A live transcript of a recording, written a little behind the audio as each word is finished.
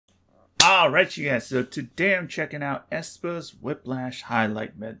Alright, you guys, so today I'm checking out aespa's Whiplash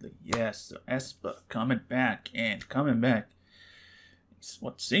Highlight Medley. Yes, so aespa coming back. It's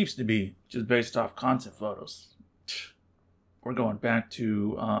what seems to be just based off concept photos. We're going back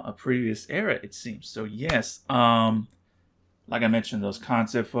to a previous era, it seems. So yes, like I mentioned, those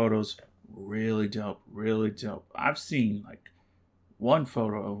concept photos, really dope, really dope. I've seen like one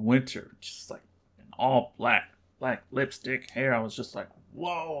photo of Winter, just like in all black lipstick, hair. I was just like,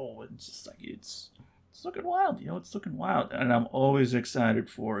 whoa, it's just like it's looking wild, it's looking wild. And I'm always excited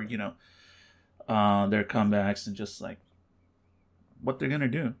for their comebacks and just like what they're gonna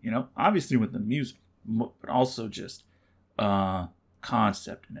do, obviously with the music, but also just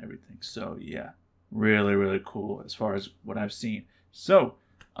concept and everything. So yeah, really cool as far as what I've seen. So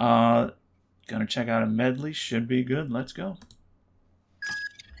gonna check out a medley, should be good. Let's go.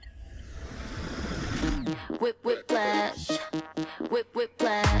 Whiplash,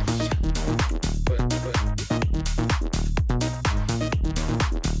 whiplash.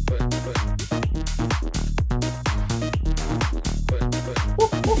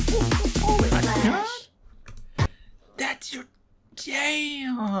 Oh my God! That's your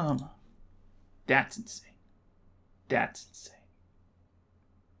damn. That's insane. That's insane.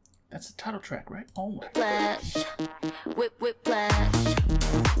 That's the title track, right? Oh my God. Whiplash, whiplash.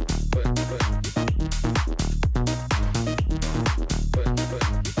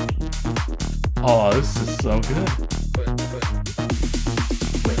 Oh, this is so good.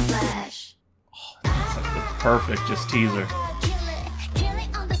 Whiplash. Oh, that's like the perfect just teaser. Kill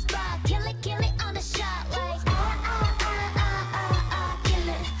it on the spot, kill it on the shot, like kill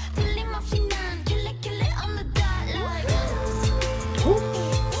it. 틀림없이 난 kill it on the dot, like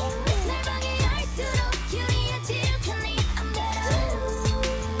날 방해할수록 유리해질 테니 I'm better.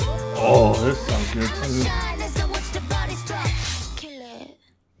 Oh, this sounds good too.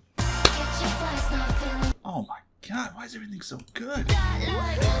 Oh my God, why is everything so good?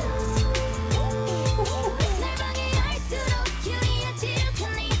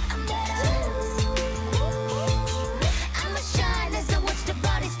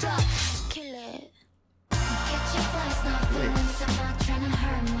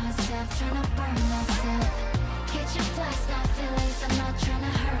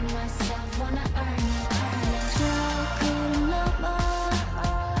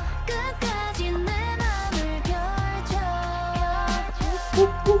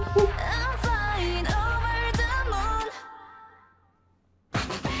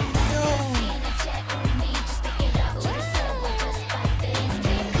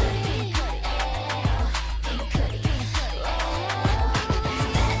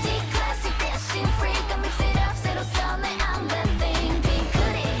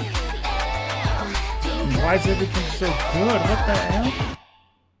 Why is everything so good? What the hell?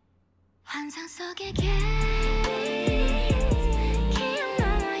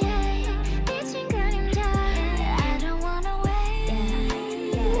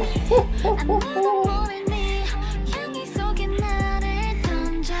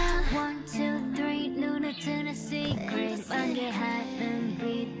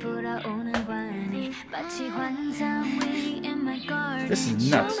 This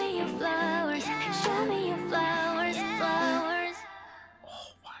is nuts.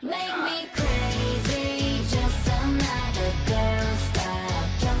 Make me crazy, just another girl stop.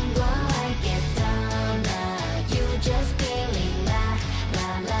 경고할게 down now. You just feeling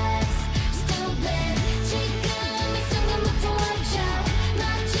my lies. Stupid. 지금 이 순간부터 watch out.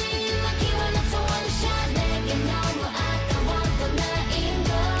 마치 막히면 없어 one shot. 내게 너무 아까웠던 나인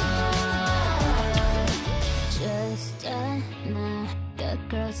걸. Just another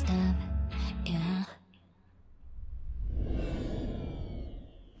girl stop. Yeah.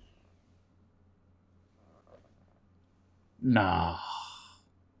 Nah.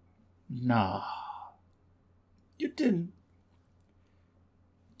 You didn't.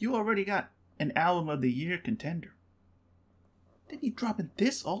 You already got an album of the year contender. Then you dropping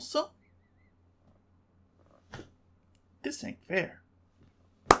this also? This ain't fair.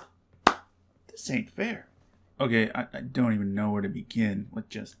 This ain't fair. Okay, I don't even know where to begin with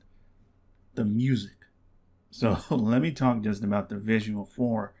just the music. So let me talk just about the visual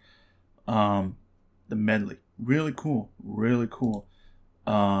for the medley. Really cool.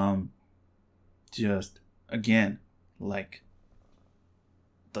 Just again, like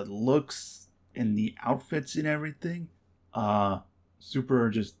the looks and the outfits and everything, super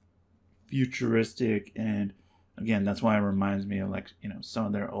just futuristic, and again, that's why it reminds me of like some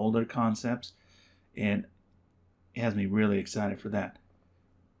of their older concepts, and it has me really excited for that.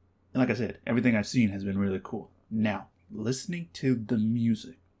 And like I said, everything I've seen has been really cool. Now, listening to the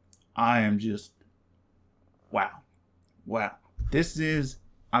music, I am just wow. Wow. This is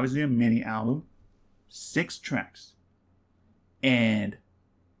obviously a mini album, 6 tracks, and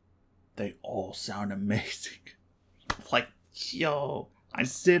they all sound amazing. Like, yo, I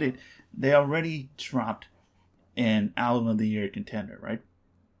said it. They already dropped an album of the year contender, right?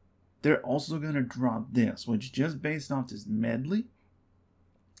 They're also gonna drop this, which just based off this medley,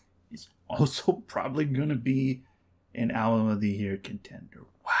 is also probably gonna be an album of the year contender.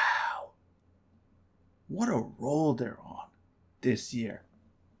 Wow. What a roll they're on this year.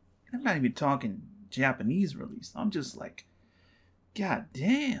 And I'm not even talking Japanese release. I'm just like, god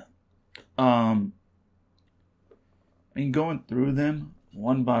damn. I mean, going through them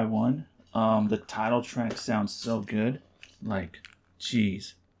one by one, the title track sounds so good. Like,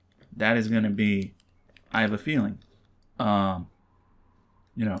 geez, that is gonna be, I have a feeling, you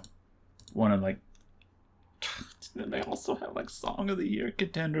know, one of like, they also have like Song of the Year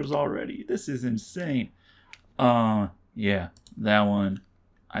contenders already. This is insane. Yeah, that one,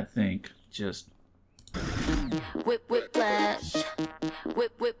 I think, just Whiplash.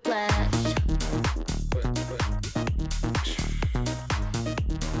 Whiplash.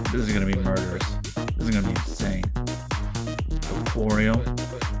 this is gonna be murderous. This is gonna be insane. The choreo,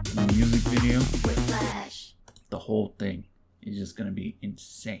 the music video, Whiplash. the whole thing is just gonna be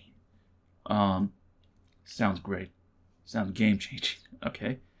insane. Sounds great. Sounds game changing.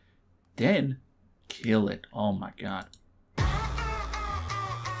 Okay. Then kill it. Oh my god.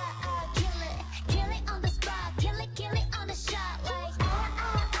 Kill it on the spot. Kill it on the shot. Like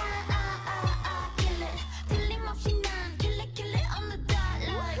kill it. 틀림없이 난 kill it on the dot.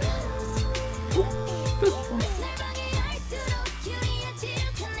 Like 날 방해할수록 유리해질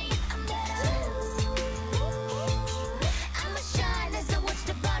테니 I'm better. I'ma shine as I watch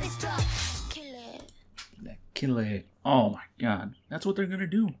the bodies drop. Kill it. Kill it. Oh my god. That's what they're gonna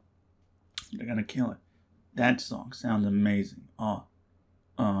do. They're gonna kill it. That song sounds amazing.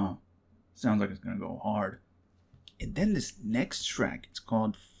 Sounds like it's gonna go hard. And then this next track, it's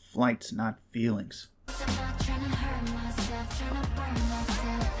called Flights Not Feelings. I'm not trying to hurt myself, trying to burn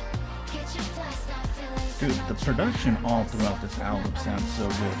myself. Get your flights, not feelings. Dude, the production all throughout this album sounds so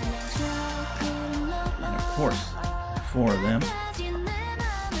good. And of course, 4 of them.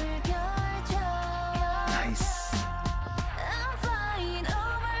 Nice.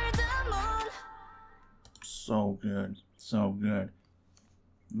 So good. So good.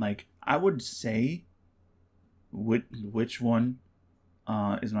 Like, I would say which one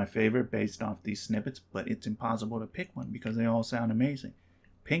is my favorite based off these snippets, but it's impossible to pick one because they all sound amazing.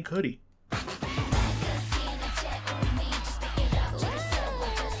 Pink Hoodie.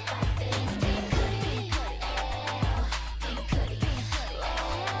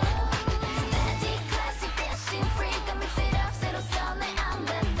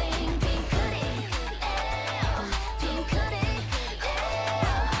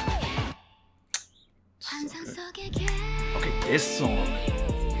 Okay, this song.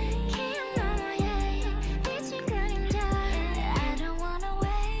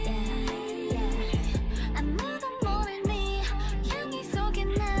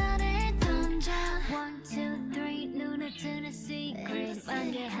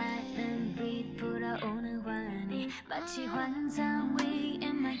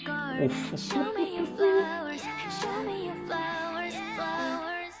 Show me your flowers, show me your flowers,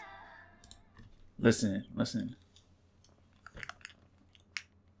 flowers. Listen.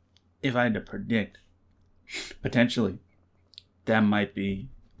 If I had to predict, potentially, that might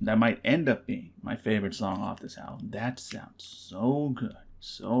end up being my favorite song off this album. That sounds so good,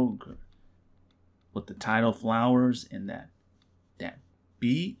 so good. With the title Flowers and that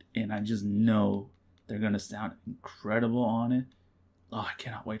beat, and I just know they're gonna sound incredible on it. Oh, I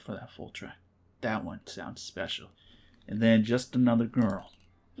cannot wait for that full track. That one sounds special. And then Just Another Girl.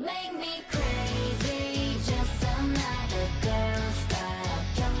 Make me crazy, just another girl style.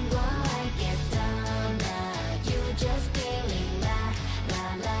 경고할게 down now. You just feeling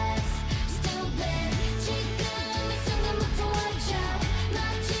my life. Stupid. 지금 이 순간부터 watch out.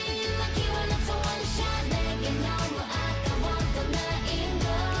 마치 막 기분 없어 one shot. 내게 너무 아까웠던 나인 걸.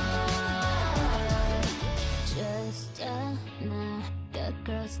 Just another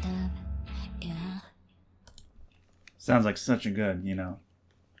girl style. Yeah. Sounds like such a good,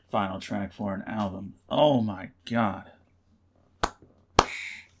 final track for an album. Oh my god.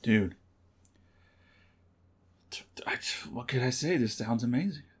 Dude. What can I say? This sounds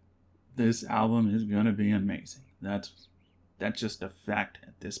amazing. This album is gonna be amazing. That's just a fact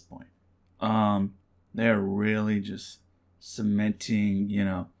at this point. They're really just cementing,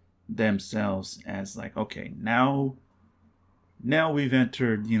 themselves as like, okay, now now we've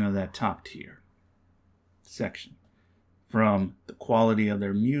entered, that top tier section. From the quality of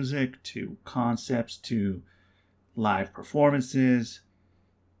their music to concepts to live performances.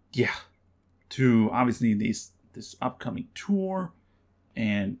 Yeah. To obviously this upcoming tour.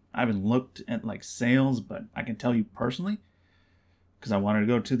 And I haven't looked at like sales, but I can tell you personally, because I wanted to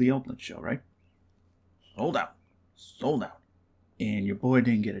go to the Oakland show, right? Sold out. And your boy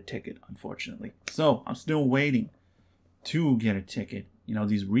didn't get a ticket, unfortunately. So I'm still waiting to get a ticket.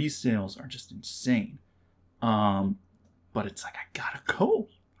 These resales are just insane. But it's like, I gotta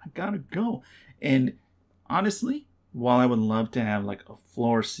go. And honestly, while I would love to have like a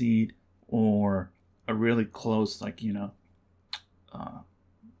floor seat or a really close, like,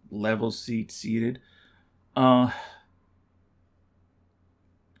 level seated,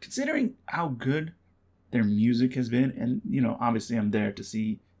 considering how good their music has been, and, obviously I'm there to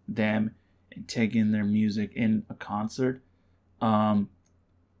see them and take in their music in a concert.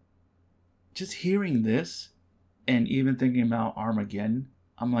 Just hearing this and even thinking about Armageddon,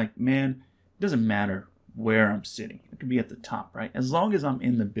 I'm like, man, it doesn't matter where I'm sitting. It could be at the top, right? As long as I'm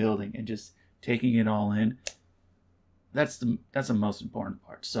in the building and just taking it all in, that's the most important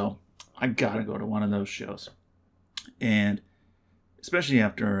part. So I gotta go to one of those shows. And especially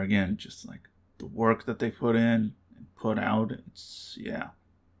after, again, just like the work that they put in and put out,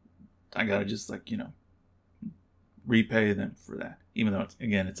 I gotta just like, repay them for that. Even though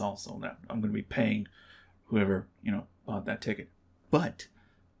it's all sold out. I'm gonna be paying whoever, bought that ticket. But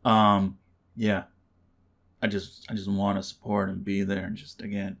I just want to support and be there and just,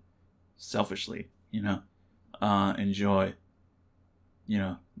 again, selfishly, enjoy,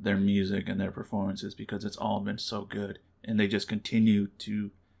 their music and their performances, because it's all been so good. And they just continue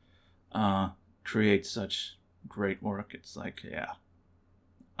to create such great work. It's like,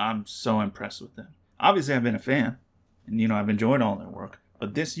 I'm so impressed with them. Obviously, I've been a fan and, I've enjoyed all their work.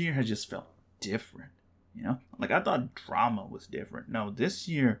 But this year has just felt different, Like, I thought Drama was different. No, this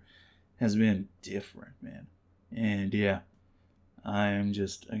year has been different, man. And, I am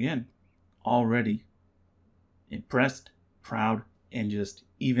just, again, already impressed, proud, and just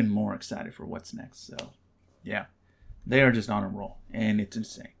even more excited for what's next. So, they are just on a roll. And it's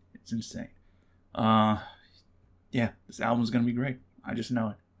insane. It's insane. This album's going to be great. I just know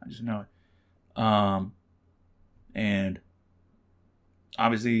it. And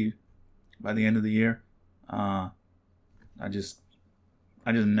obviously, by the end of the year, I just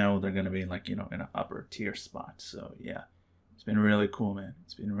know they're going to be like, in an upper tier spot. So, it's been really cool, man.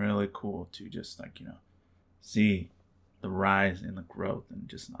 It's been really cool to just like, see the rise and the growth, and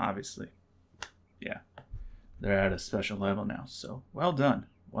just obviously, they're at a special level now. So, well done.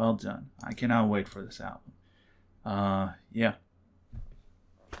 I cannot wait for this album. I'm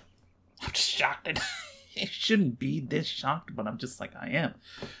just shocked. It shouldn't be this shocked, but I'm just like, I am.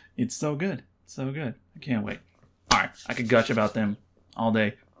 It's so good. I can't wait. All right, I could gush about them all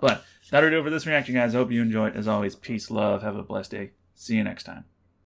day, but that'll do it for this reaction, guys. I hope you enjoyed. As always, peace, love, have a blessed day. See you next time.